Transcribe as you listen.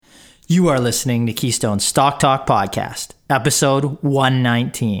You are listening to Keystone Stock Talk Podcast, episode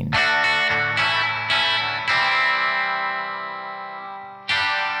 119.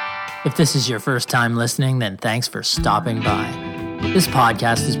 If this is your first time listening, then thanks for stopping by. This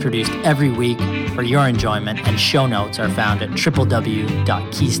podcast is produced every week for your enjoyment, and show notes are found at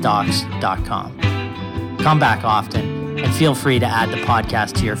www.keystocks.com. Come back often, and feel free to add the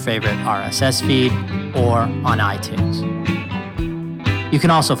podcast to your favorite RSS feed or on iTunes. You can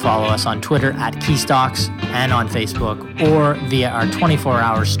also follow us on Twitter at Keystocks and on Facebook or via our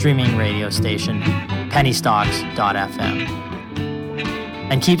 24-hour streaming radio station, pennystocks.fm.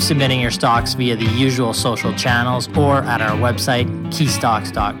 And keep submitting your stocks via the usual social channels or at our website,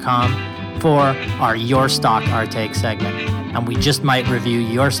 keystocks.com, for our Your Stock Our Take segment. And we just might review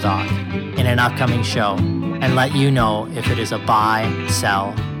your stock in an upcoming show and let you know if it is a buy, sell,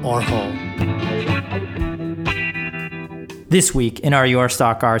 or hold. This week in our Your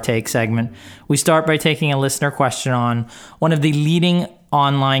Stock Our Take segment, we start by taking a listener question on one of the leading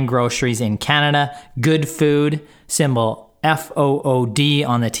online groceries in Canada, Good Food, symbol FOOD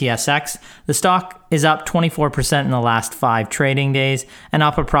on the TSX. The stock is up 24% in the last 5 trading days and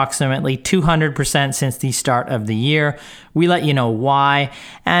up approximately 200% since the start of the year. We let you know why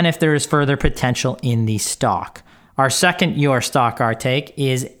and if there is further potential in the stock. Our second Your Stock Our Take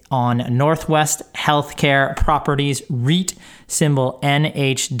is on Northwest Healthcare Properties REIT, symbol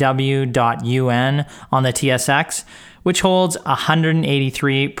NHW.UN on the TSX, which holds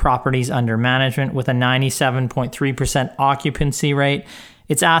 183 properties under management with a 97.3% occupancy rate.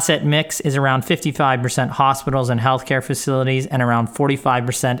 Its asset mix is around 55% hospitals and healthcare facilities and around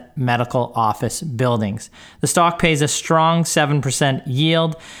 45% medical office buildings. The stock pays a strong 7%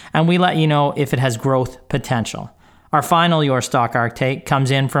 yield, and we let you know if it has growth potential. Our final Your Stock Our Take comes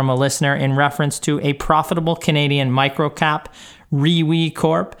in from a listener in reference to a profitable Canadian microcap, Riwi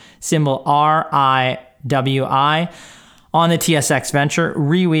Corp, symbol RIWI. On the TSX Venture,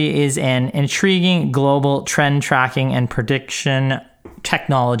 Riwi is an intriguing global trend tracking and prediction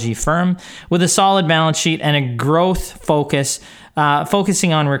technology firm with a solid balance sheet and a growth focus,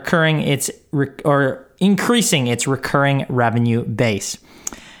 focusing on increasing its recurring revenue base.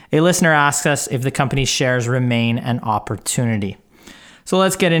 A listener asks us if the company's shares remain an opportunity. So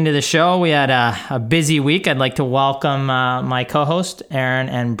let's get into the show. We had a busy week. I'd like to welcome my co-host, Aaron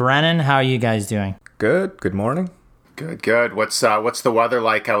and Brennan. How are you guys doing? Good. Good morning. Good. What's the weather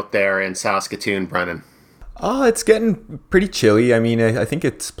like out there in Saskatoon, Brennan? Oh, it's getting pretty chilly. I mean, I think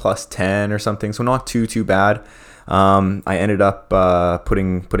it's plus 10 or something, so not too bad. I ended up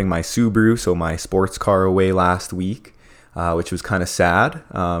putting my Subaru, so my sports car, away last week. Which was kind of sad,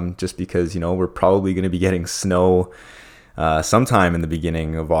 just because, we're probably going to be getting snow sometime in the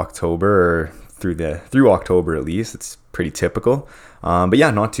beginning of October, or through October at least. It's pretty typical. But yeah,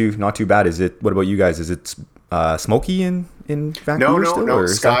 not too bad. What about you guys? Is it smoky in Vancouver still? No.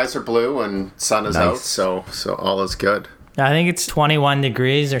 Skies are blue and sun is out, so all is good. I think it's 21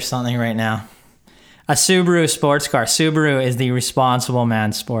 degrees or something right now. A Subaru sports car. Subaru is the responsible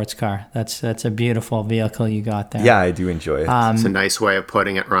man's sports car. That's a beautiful vehicle you got there. Yeah, I do enjoy it. It's a nice way of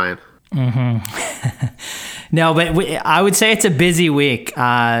putting it, Ryan. Mm-hmm. No, but I would say it's a busy week.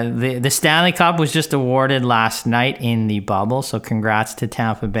 The Stanley Cup was just awarded last night in the bubble, so congrats to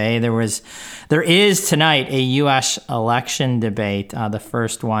Tampa Bay. There is tonight a U.S. election debate, the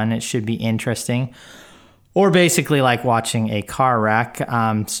first one. It should be interesting. Or basically like watching a car wreck.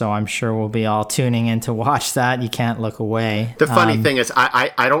 So I'm sure we'll be all tuning in to watch that. You can't look away. The funny thing is,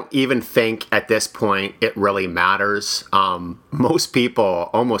 I don't even think at this point it really matters. Most people,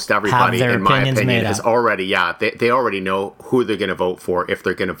 almost everybody, in my opinion, has already, they already know who they're going to vote for if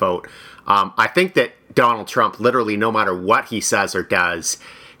they're going to vote. I think that Donald Trump, literally no matter what he says or does,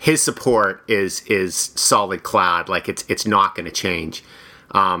 his support is solid clad. Like it's not going to change.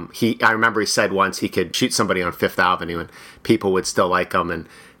 I remember he said once he could shoot somebody on Fifth Avenue and people would still like him,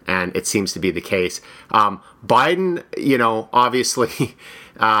 and it seems to be the case. Biden, obviously,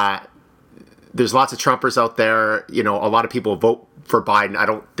 there's lots of Trumpers out there. A lot of people vote for Biden. I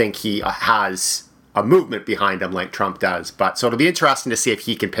don't think he has a movement behind him like Trump does. But so it'll be interesting to see if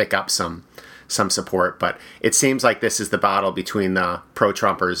he can pick up some support. But it seems like this is the battle between the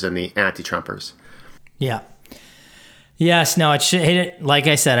pro-Trumpers and the anti-Trumpers. Yeah. Yes, no, like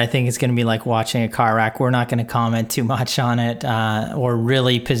I said, I think it's going to be like watching a car wreck. We're not going to comment too much on it or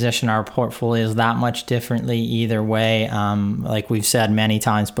really position our portfolios that much differently either way. Like we've said many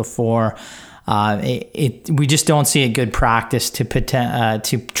times before, We just don't see a good practice to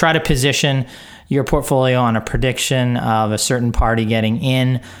try to position your portfolio on a prediction of a certain party getting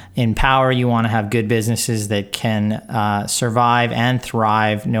in power. You want to have good businesses that can survive and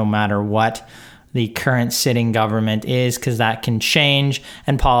thrive no matter what the current sitting government is, because that can change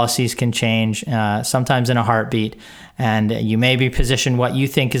and policies can change sometimes in a heartbeat. And you may be positioned what you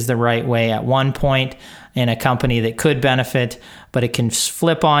think is the right way at one point in a company that could benefit, but it can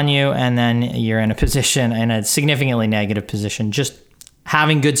flip on you, and then you're in a significantly negative position. Just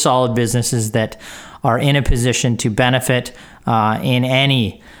having good, solid businesses that are in a position to benefit with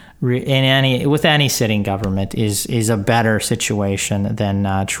any sitting government is a better situation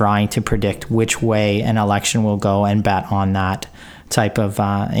than trying to predict which way an election will go and bet on that type of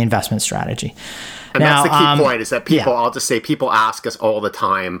investment strategy. And now, that's the key point, is that people, I'll just say, people ask us all the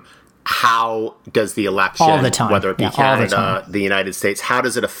time, how does the election, whether it be Canada, the United States, how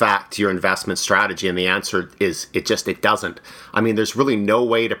does it affect your investment strategy? And the answer is it doesn't. I mean, there's really no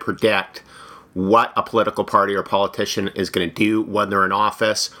way to predict what a political party or politician is going to do when they're in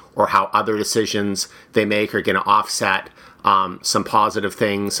office, or how other decisions they make are going to offset some positive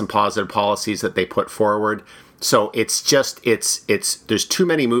things, some positive policies that they put forward. So it's there's too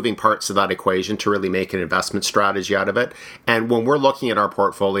many moving parts of that equation to really make an investment strategy out of it. And when we're looking at our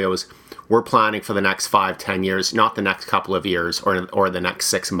portfolios, we're planning for the next 5-10 years, not the next couple of years or the next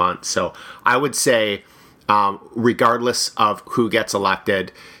 6 months. So I would say, regardless of who gets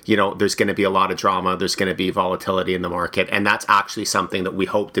elected, there's going to be a lot of drama. There's going to be volatility in the market. And that's actually something that we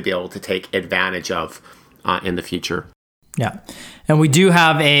hope to be able to take advantage of in the future. Yeah. And we do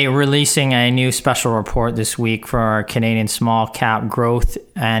have releasing a new special report this week for our Canadian small cap growth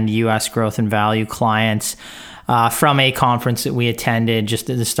and U.S. growth and value clients from a conference that we attended just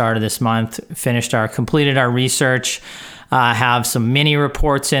at the start of this month. Completed our research, have some mini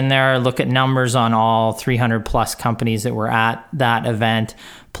reports in there, look at numbers on all 300 plus companies that were at that event.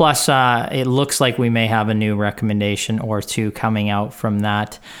 Plus, it looks like we may have a new recommendation or two coming out from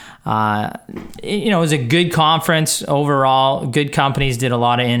that. It was a good conference overall. Good companies, did a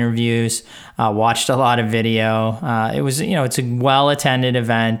lot of interviews, watched a lot of video. It's a well-attended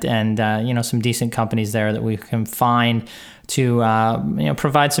event, and some decent companies there that we can find to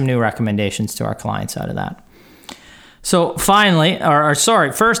provide some new recommendations to our clients out of that. So finally,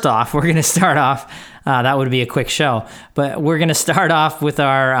 first off, we're going to start off. That would be a quick show, but we're going to start off with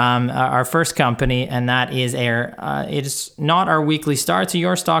our first company, and that is it's not our weekly star, it's a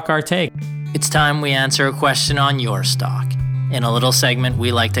Your Stock, Our Take. It's time we answer a question on your stock in a little segment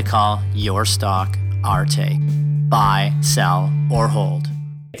we like to call Your Stock, Our Take. Buy, sell, or hold.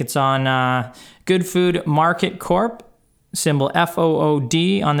 It's on Good Food Market Corp, symbol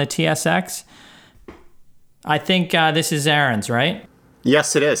FOOD on the TSX. I think this is Aaron's, right?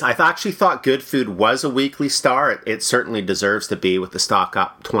 Yes, it is. I actually thought Good Food was a weekly star. It certainly deserves to be, with the stock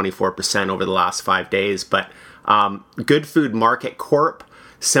up 24% over the last 5 days. But Good Food Market Corp,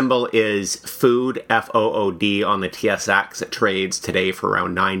 symbol is Food, FOOD on the TSX. It trades today for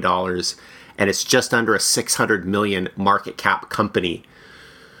around $9, and it's just under a $600 million market cap company.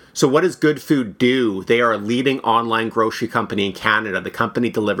 So what does Good Food do? They are a leading online grocery company in Canada. The company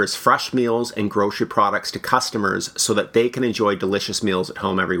delivers fresh meals and grocery products to customers so that they can enjoy delicious meals at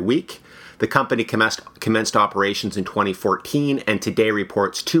home every week. The company commenced operations in 2014 and today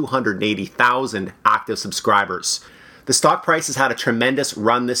reports 280,000 active subscribers. The stock price has had a tremendous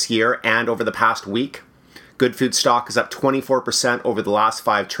run this year and over the past week. Good Food stock is up 24% over the last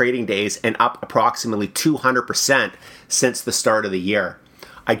 5 trading days and up approximately 200% since the start of the year.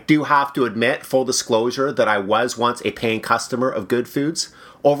 I do have to admit, full disclosure, that I was once a paying customer of Good Foods.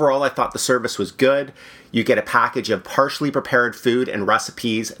 Overall, I thought the service was good. You get a package of partially prepared food and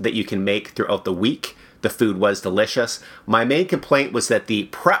recipes that you can make throughout the week. The food was delicious. My main complaint was that the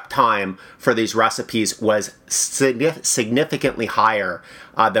prep time for these recipes was significantly higher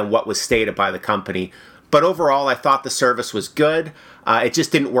than what was stated by the company. But overall, I thought the service was good. It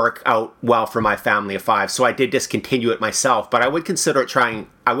just didn't work out well for my family of 5, so I did discontinue it myself. But I would consider trying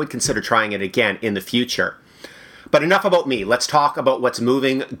it again in the future. But enough about me. Let's talk about what's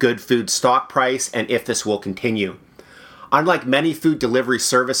moving Good Food stock price and if this will continue. Unlike many food delivery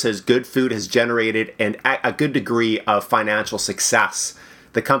services, Good Food has generated a good degree of financial success.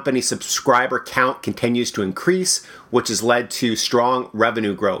 The company's subscriber count continues to increase, which has led to strong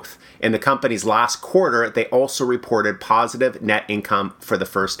revenue growth. In the company's last quarter, they also reported positive net income for the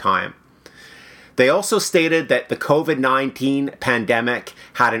first time. They also stated that the COVID-19 pandemic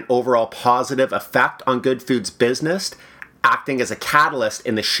had an overall positive effect on Good Food's business, acting as a catalyst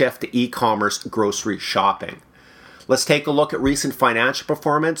in the shift to e-commerce grocery shopping. Let's take a look at recent financial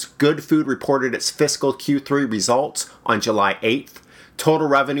performance. Good Food reported its fiscal Q3 results on July 8th. Total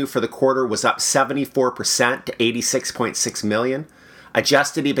revenue for the quarter was up 74% to $86.6 million.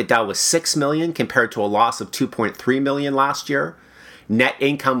 Adjusted EBITDA was $6 million compared to a loss of $2.3 million last year. Net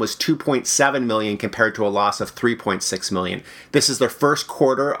income was $2.7 million compared to a loss of $3.6 million. This is their first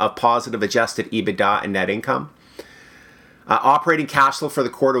quarter of positive adjusted EBITDA and net income. Operating cash flow for the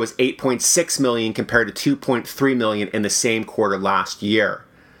quarter was $8.6 million compared to $2.3 million in the same quarter last year.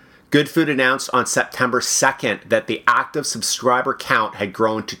 Good Food announced on September 2nd that the active subscriber count had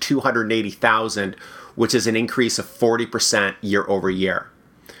grown to 280,000, which is an increase of 40% year over year.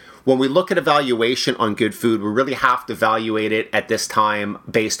 When we look at evaluation on Good Food, we really have to evaluate it at this time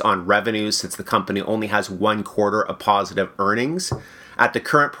based on revenues, since the company only has 1 quarter of positive earnings. At the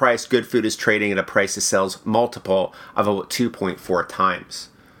current price, Good Food is trading at a price to sales multiple of about 2.4 times.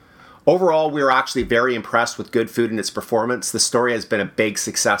 Overall, we are actually very impressed with Good Food and its performance. The story has been a big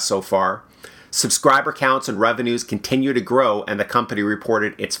success so far. Subscriber counts and revenues continue to grow, and the company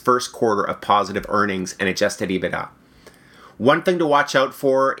reported its first quarter of positive earnings and adjusted EBITDA. One thing to watch out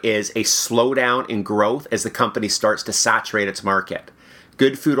for is a slowdown in growth as the company starts to saturate its market.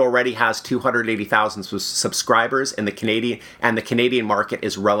 Good Food already has 280,000 subscribers in the Canadian market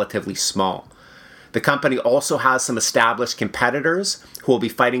is relatively small. The company also has some established competitors who will be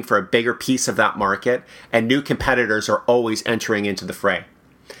fighting for a bigger piece of that market, and new competitors are always entering into the fray.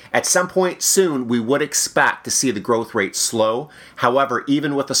 At some point soon, we would expect to see the growth rate slow. However,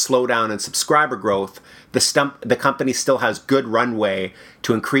 even with a slowdown in subscriber growth, the company still has good runway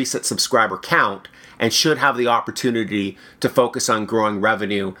to increase its subscriber count and should have the opportunity to focus on growing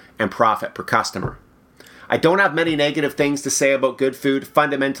revenue and profit per customer. I don't have many negative things to say about Good Food.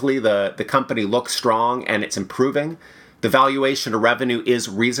 Fundamentally, the company looks strong and it's improving. The valuation of revenue is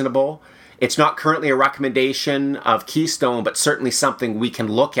reasonable. It's not currently a recommendation of Keystone, but certainly something we can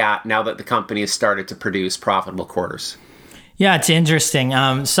look at now that the company has started to produce profitable quarters. Yeah, it's interesting.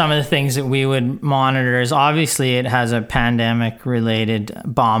 Some of the things that we would monitor is obviously it has a pandemic-related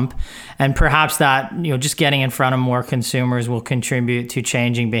bump, and perhaps that, just getting in front of more consumers will contribute to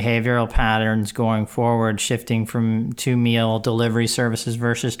changing behavioral patterns going forward, shifting to meal delivery services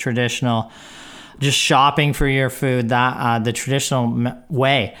versus traditional, just shopping for your food the traditional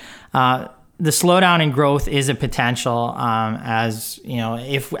way. The slowdown in growth is a potential as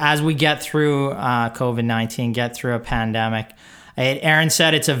we get through COVID-19, get through a pandemic. Aaron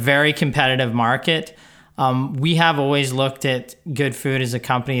said it's a very competitive market. We have always looked at Good Food as a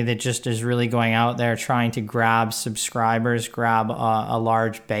company that just is really going out there trying to grab subscribers, grab a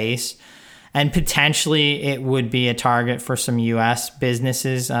large base. And potentially it would be a target for some U.S.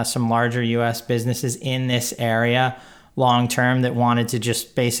 businesses, some larger U.S. businesses in this area long term that wanted to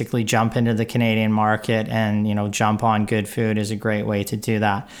just basically jump into the Canadian market, and jump on Good Food is a great way to do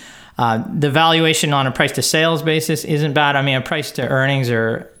that. The valuation on a price to sales basis isn't bad. I mean, a price to earnings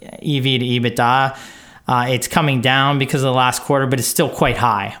or EV to EBITDA, it's coming down because of the last quarter, but it's still quite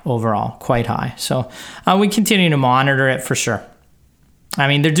high overall, quite high. So we continue to monitor it for sure. I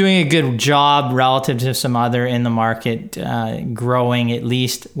mean, they're doing a good job relative to some other in the market, growing at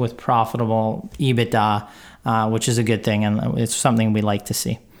least with profitable EBITDA, which is a good thing, and it's something we like to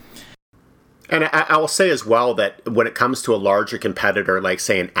see. And I will say as well that when it comes to a larger competitor, like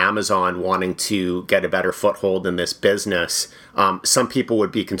say an Amazon wanting to get a better foothold in this business, some people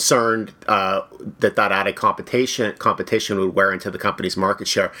would be concerned that added competition would wear into the company's market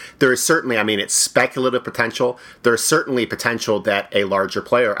share. There is certainly, it's speculative potential. There is certainly potential that a larger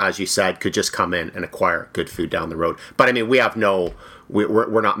player, as you said, could just come in and acquire Good Food down the road. But we have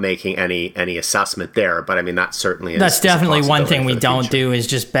we're not making any assessment there, but that certainly is. That's definitely one thing we don't do is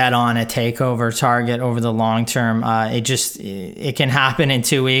just bet on a takeover target over the long term. It can happen in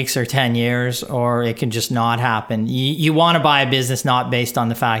 2 weeks or 10 years, or it can just not happen. You want to buy a business not based on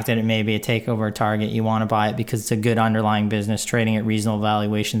the fact that it may be a takeover target. You want to buy it because it's a good underlying business trading at reasonable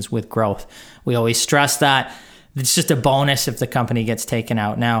valuations with growth. We always stress that. It's just a bonus if the company gets taken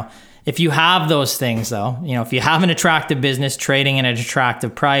out. Now, if you have those things, though, if you have an attractive business trading at an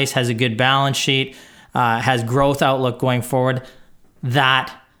attractive price, has a good balance sheet, has growth outlook going forward,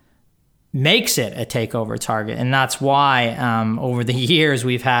 that makes it a takeover target. And that's why over the years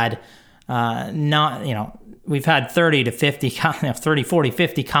we've had we've had 30 to 50, 30, 40,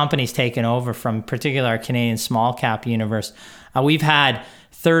 50 companies taken over from particularly our Canadian small cap universe. We've had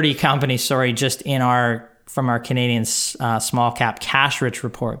 30 companies, just from our Canadian small cap cash rich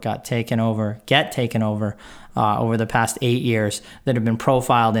report get taken over over the past 8 years that have been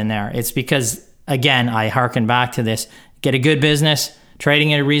profiled in there. It's because, again, I hearken back to this, get a good business,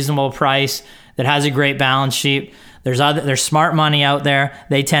 trading at a reasonable price, that has a great balance sheet. There's smart money out there.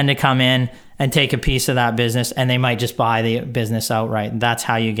 They tend to come in and take a piece of that business, and they might just buy the business outright. That's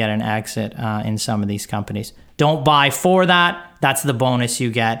how you get an exit in some of these companies. Don't buy for that. That's the bonus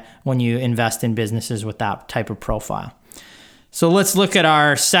you get when you invest in businesses with that type of profile. So let's look at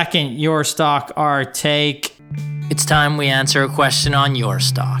our second Your Stock, Our Take. It's time we answer a question on your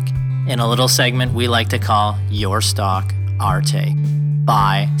stock in a little segment we like to call Your Stock, Our Take.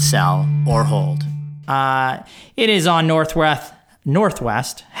 Buy, sell, or hold. It is on Northwest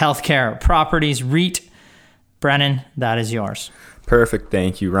Healthcare Properties REIT. Brennan, that is yours. Perfect.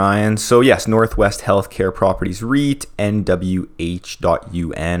 Thank you, Ryan. So yes, Northwest Healthcare Properties REIT, NWH.UN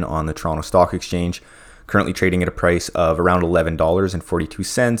on the Toronto Stock Exchange. Currently trading at a price of around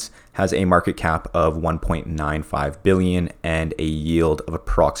 $11.42, has a market cap of $1.95 billion and a yield of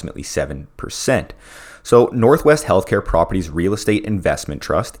approximately 7%. So Northwest Healthcare Properties Real Estate Investment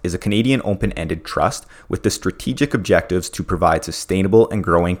Trust is a Canadian open-ended trust with the strategic objectives to provide sustainable and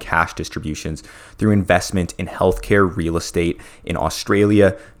growing cash distributions through investment in healthcare real estate in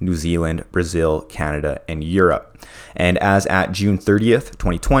Australia, New Zealand, Brazil, Canada, and Europe. And as at June 30th,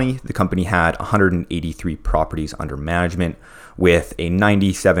 2020, the company had 183 properties under management with a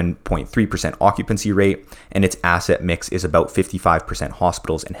 97.3% occupancy rate, and its asset mix is about 55%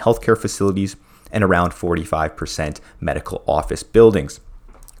 hospitals and healthcare facilities, and around 45% medical office buildings.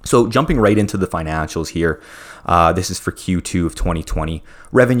 So jumping right into the financials here, this is for Q2 of 2020.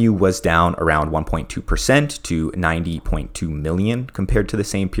 Revenue was down around 1.2% to $90.2 million compared to the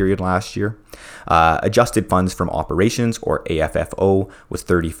same period last year. Adjusted funds from operations, or AFFO, was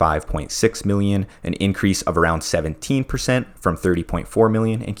 $35.6 million, an increase of around 17% from $30.4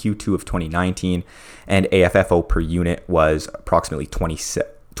 million in Q2 of 2019. And AFFO per unit was approximately 20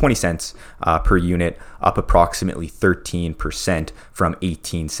 cents per unit, up approximately 13% from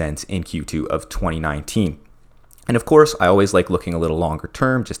 18 cents in Q2 of 2019. And of course, I always like looking a little longer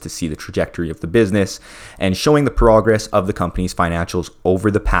term just to see the trajectory of the business and showing the progress of the company's financials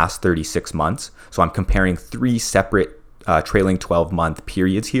over the past 36 months. So I'm comparing three separate trailing 12-month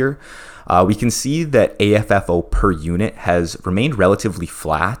periods here. We can see that AFFO per unit has remained relatively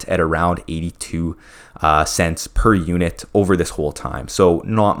flat at around 82 cents per unit over this whole time, so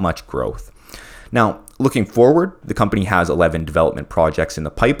not much growth. Now, looking forward, the company has 11 development projects in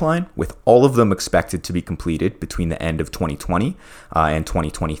the pipeline, with all of them expected to be completed between the end of 2020 and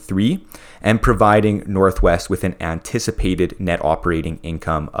 2023, and providing Northwest with an anticipated net operating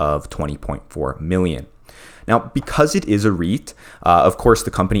income of $20.4 million. Now, because it is a REIT, of course, the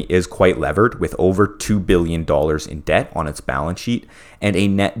company is quite levered with over $2 billion in debt on its balance sheet and a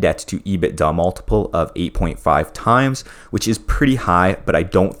net debt to EBITDA multiple of 8.5 times, which is pretty high, but I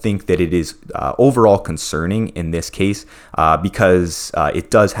don't think that it is overall concerning in this case because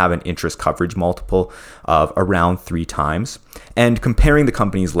it does have an interest coverage multiple of around 3 times. And comparing the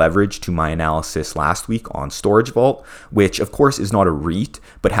company's leverage to my analysis last week on Storage Vault, which of course is not a REIT,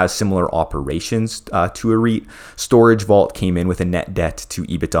 but has similar operations to a REIT, Storage Vault came in with a net debt to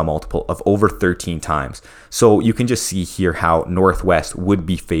EBITDA multiple of over 13 times. So you can just see here how Northwest would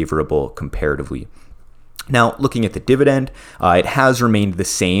be favorable comparatively. Now, looking at the dividend, it has remained the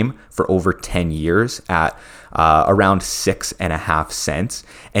same for over 10 years at around 6.5 cents.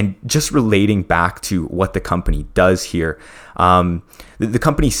 And just relating back to what the company does here, the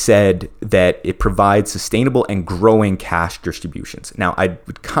company said that it provides sustainable and growing cash distributions. Now, I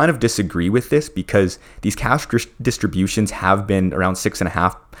would kind of disagree with this because these cash distributions have been around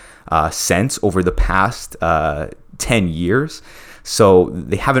 6.5 cents over the past 10 years. So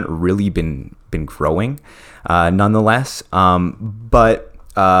they haven't really been growing nonetheless. But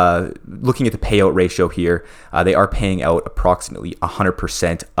looking at the payout ratio here, they are paying out approximately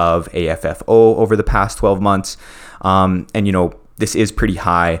 100% of AFFO over the past 12 months. And, you know, this is pretty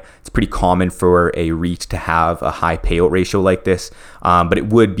high. It's pretty common for a REIT to have a high payout ratio like this, but it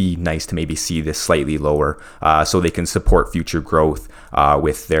would be nice to maybe see this slightly lower so they can support future growth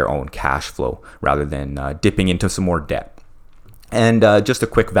with their own cash flow rather than dipping into some more debt. And just a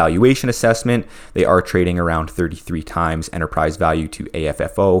quick valuation assessment, they are trading around 33 times enterprise value to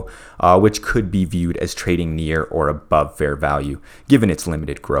AFFO, which could be viewed as trading near or above fair value, given its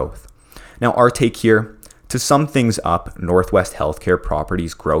limited growth. Now, our take here, to sum things up, Northwest Healthcare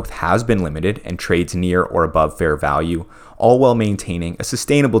Properties growth has been limited and trades near or above fair value, all while maintaining a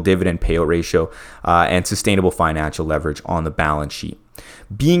sustainable dividend payout ratio and sustainable financial leverage on the balance sheet.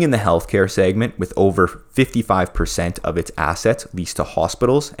 Being in the healthcare segment with over 55% of its assets leased to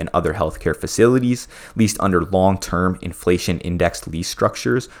hospitals and other healthcare facilities, leased under long-term inflation-indexed lease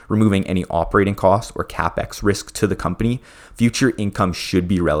structures, removing any operating costs or capex risk to the company, future income should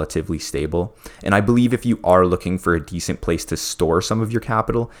be relatively stable. And I believe if you are looking for a decent place to store some of your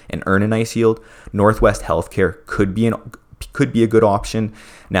capital and earn a nice yield, Northwest Healthcare could be a good option.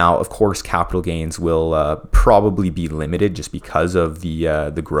 Now, of course, capital gains will probably be limited just because of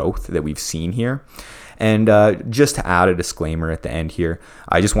the growth that we've seen here. And just to add a disclaimer at the end here,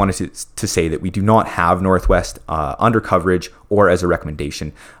 I just wanted to say that we do not have Northwest under coverage or as a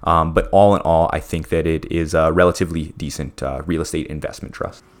recommendation. But all in all, I think that it is a relatively decent real estate investment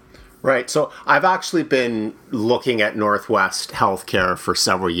trust. Right. So I've actually been looking at Northwest Healthcare for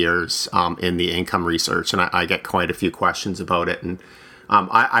several years in the income research, and I get quite a few questions about it. And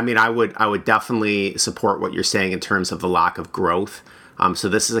I would definitely support what you're saying in terms of the lack of growth. So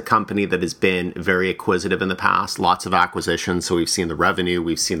this is a company that has been very acquisitive in the past, lots of acquisitions. So we've seen the revenue,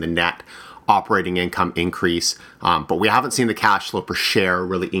 we've seen the net operating income increase, but we haven't seen the cash flow per share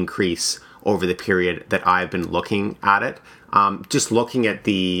really increase over the period that I've been looking at it. Just looking at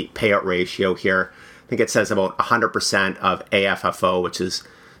the payout ratio here, I think it says about 100% of AFFO, which is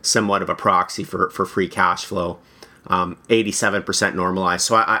somewhat of a proxy for free cash flow, 87% normalized.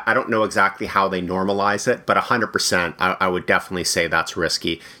 So I don't know exactly how they normalize it, but 100%, I would definitely say that's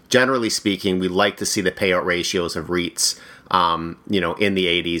risky. Generally speaking, we like to see the payout ratios of REITs, in the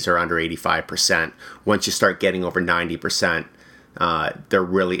 80s or under 85%. Once you start getting over 90%, there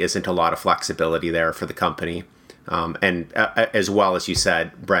really isn't a lot of flexibility there for the company. And as well as you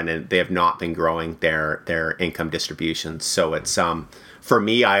said, Brendan, they have not been growing their income distributions. So it's for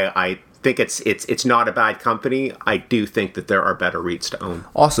me, I think it's not a bad company. I do think that there are better REITs to own.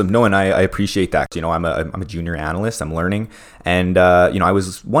 Awesome. No, and I appreciate that. I'm a junior analyst. I'm learning, and I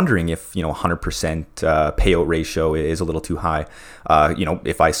was wondering if 100% payout ratio is a little too high.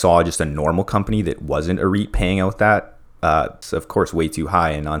 If I saw just a normal company that wasn't a REIT paying out that. It's of course way too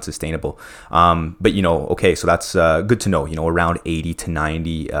high and unsustainable. But okay, so that's good to know. Around 80 to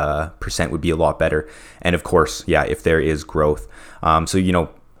 90% would be a lot better. And of course, yeah, if there is growth.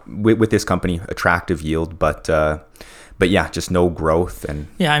 With this company, attractive yield, but yeah, just no growth. And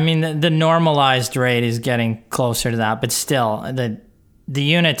yeah, I mean the normalized rate is getting closer to that, but still the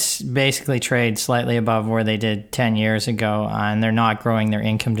units basically trade slightly above where they did 10 years ago, and they're not growing their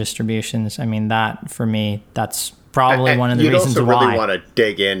income distributions. I mean, that for me, that's probably one of the reasons why. You also really want to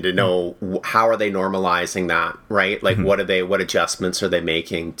dig in to know how are they normalizing that, right? Like what adjustments are they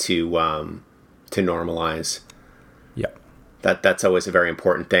making to normalize? Yeah. That's always a very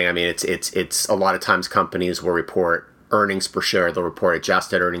important thing. I mean, it's a lot of times companies will report earnings per share, they'll report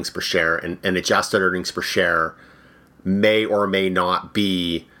adjusted earnings per share, and adjusted earnings per share may or may not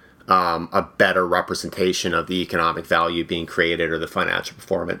be a better representation of the economic value being created or the financial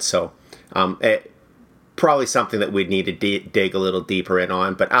performance. So probably something that we'd need to dig a little deeper in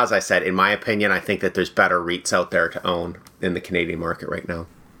on. But as I said, in my opinion, I think that there's better REITs out there to own in the Canadian market right now.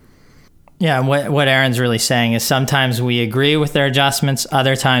 Yeah, what Aaron's really saying is sometimes we agree with their adjustments,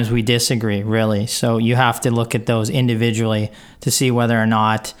 other times we disagree, really. So you have to look at those individually to see whether or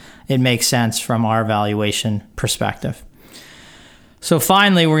not it makes sense from our valuation perspective. So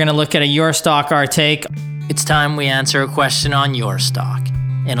finally, we're going to look at a Your Stock, Our Take. It's time we answer a question on your stock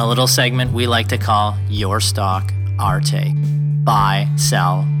in a little segment we like to call Your Stock, Our Take. Buy,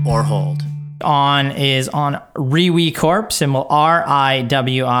 sell, or hold. Is on Riwi Corp, symbol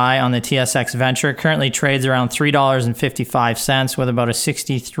RIWI on the TSX Venture. Currently trades around $3.55 with about a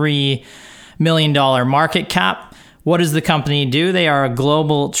 $63 million market cap. What does the company do? They are a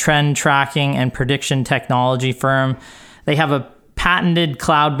global trend tracking and prediction technology firm. They have a patented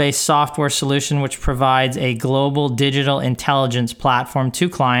cloud-based software solution which provides a global digital intelligence platform to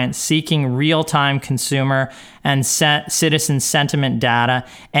clients seeking real-time consumer and citizen sentiment data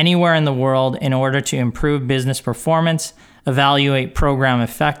anywhere in the world in order to improve business performance, evaluate program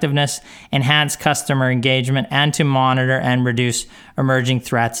effectiveness, enhance customer engagement, and to monitor and reduce emerging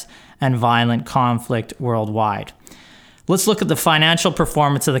threats and violent conflict worldwide. Let's look at the financial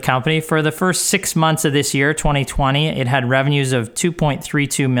performance of the company. For the first 6 months of this year, 2020, it had revenues of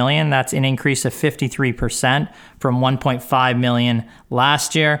 $2.32 million. That's an increase of 53% from $1.5 million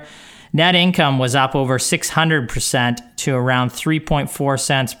last year. Net income was up over 600% to around 3.4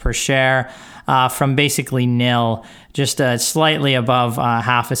 cents per share from basically nil, just slightly above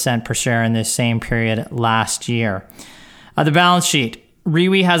half a cent per share in this same period last year. The balance sheet.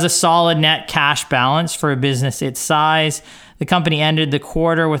 Riwi has a solid net cash balance for a business its size. The company ended the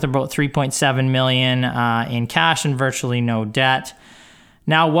quarter with about $3.7 million in cash and virtually no debt.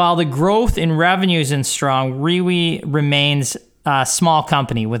 Now, while the growth in revenues is strong, REIWI remains a small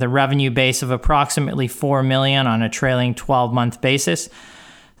company with a revenue base of approximately $4 million on a trailing 12-month basis.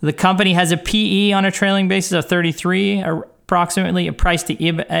 The company has a PE on a trailing basis of 33, approximately a price to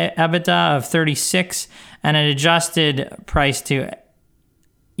EBITDA of 36, and an adjusted price to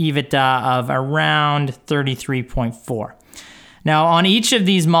EBITDA of around 33.4. Now, on each of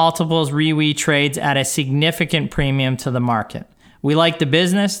these multiples, REIWI trades at a significant premium to the market. We like the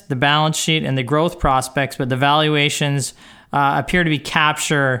business, the balance sheet, and the growth prospects, but the valuations appear to be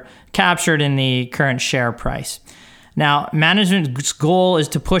captured in the current share price. Now, management's goal is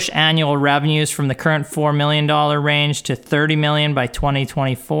to push annual revenues from the current $4 million range to $30 million by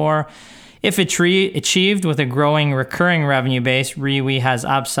 2024. If achieved with a growing recurring revenue base, REIWI has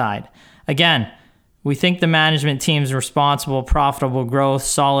upside. Again, we think the management team's responsible, profitable growth,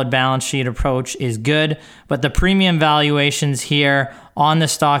 solid balance sheet approach is good, but the premium valuations here on the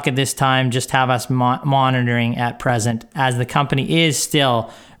stock at this time just have us monitoring at present, as the company is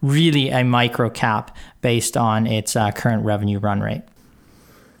still really a micro cap based on its current revenue run rate.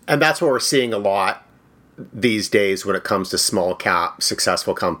 And that's what we're seeing a lot these days when it comes to small cap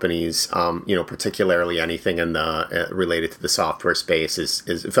successful companies, particularly anything in the related to the software space is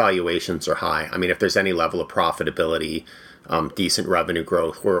valuations are high. I mean, if there's any level of profitability, decent revenue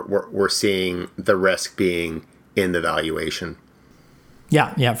growth, we're seeing the risk being in the valuation.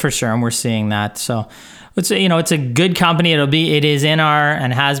 Yeah, for sure. And we're seeing that. So it's a good company. It is in our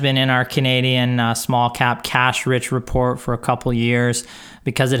and has been in our Canadian small cap cash rich report for a couple years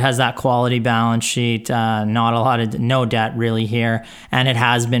because it has that quality balance sheet, no debt really here, and it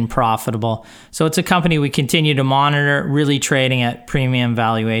has been profitable. So it's a company we continue to monitor, really trading at premium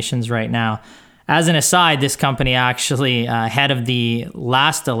valuations right now. As an aside, this company actually, ahead of the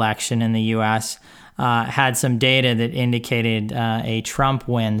last election in the U.S., had some data that indicated a Trump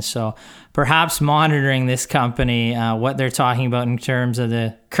win. So perhaps monitoring this company, what they're talking about in terms of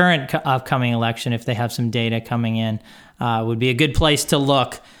the current upcoming election, if they have some data coming in, would be a good place to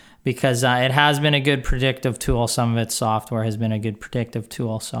look because it has been a good predictive tool. Some of its software has been a good predictive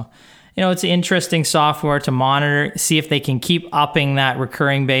tool. So, it's interesting software to monitor, see if they can keep upping that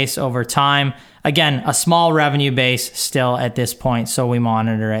recurring base over time. Again, a small revenue base still at this point, so we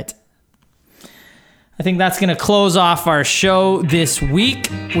monitor it. I think that's going to close off our show this week.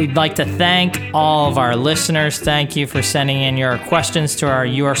 We'd like to thank all of our listeners. Thank you for sending in your questions to our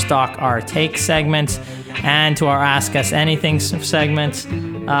Your Stock, Our Take segment and to our Ask Us Anything segments.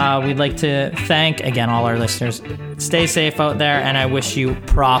 We'd like to thank, again, all our listeners. Stay safe out there, and I wish you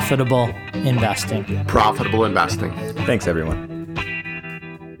profitable investing. Profitable investing. Thanks, everyone.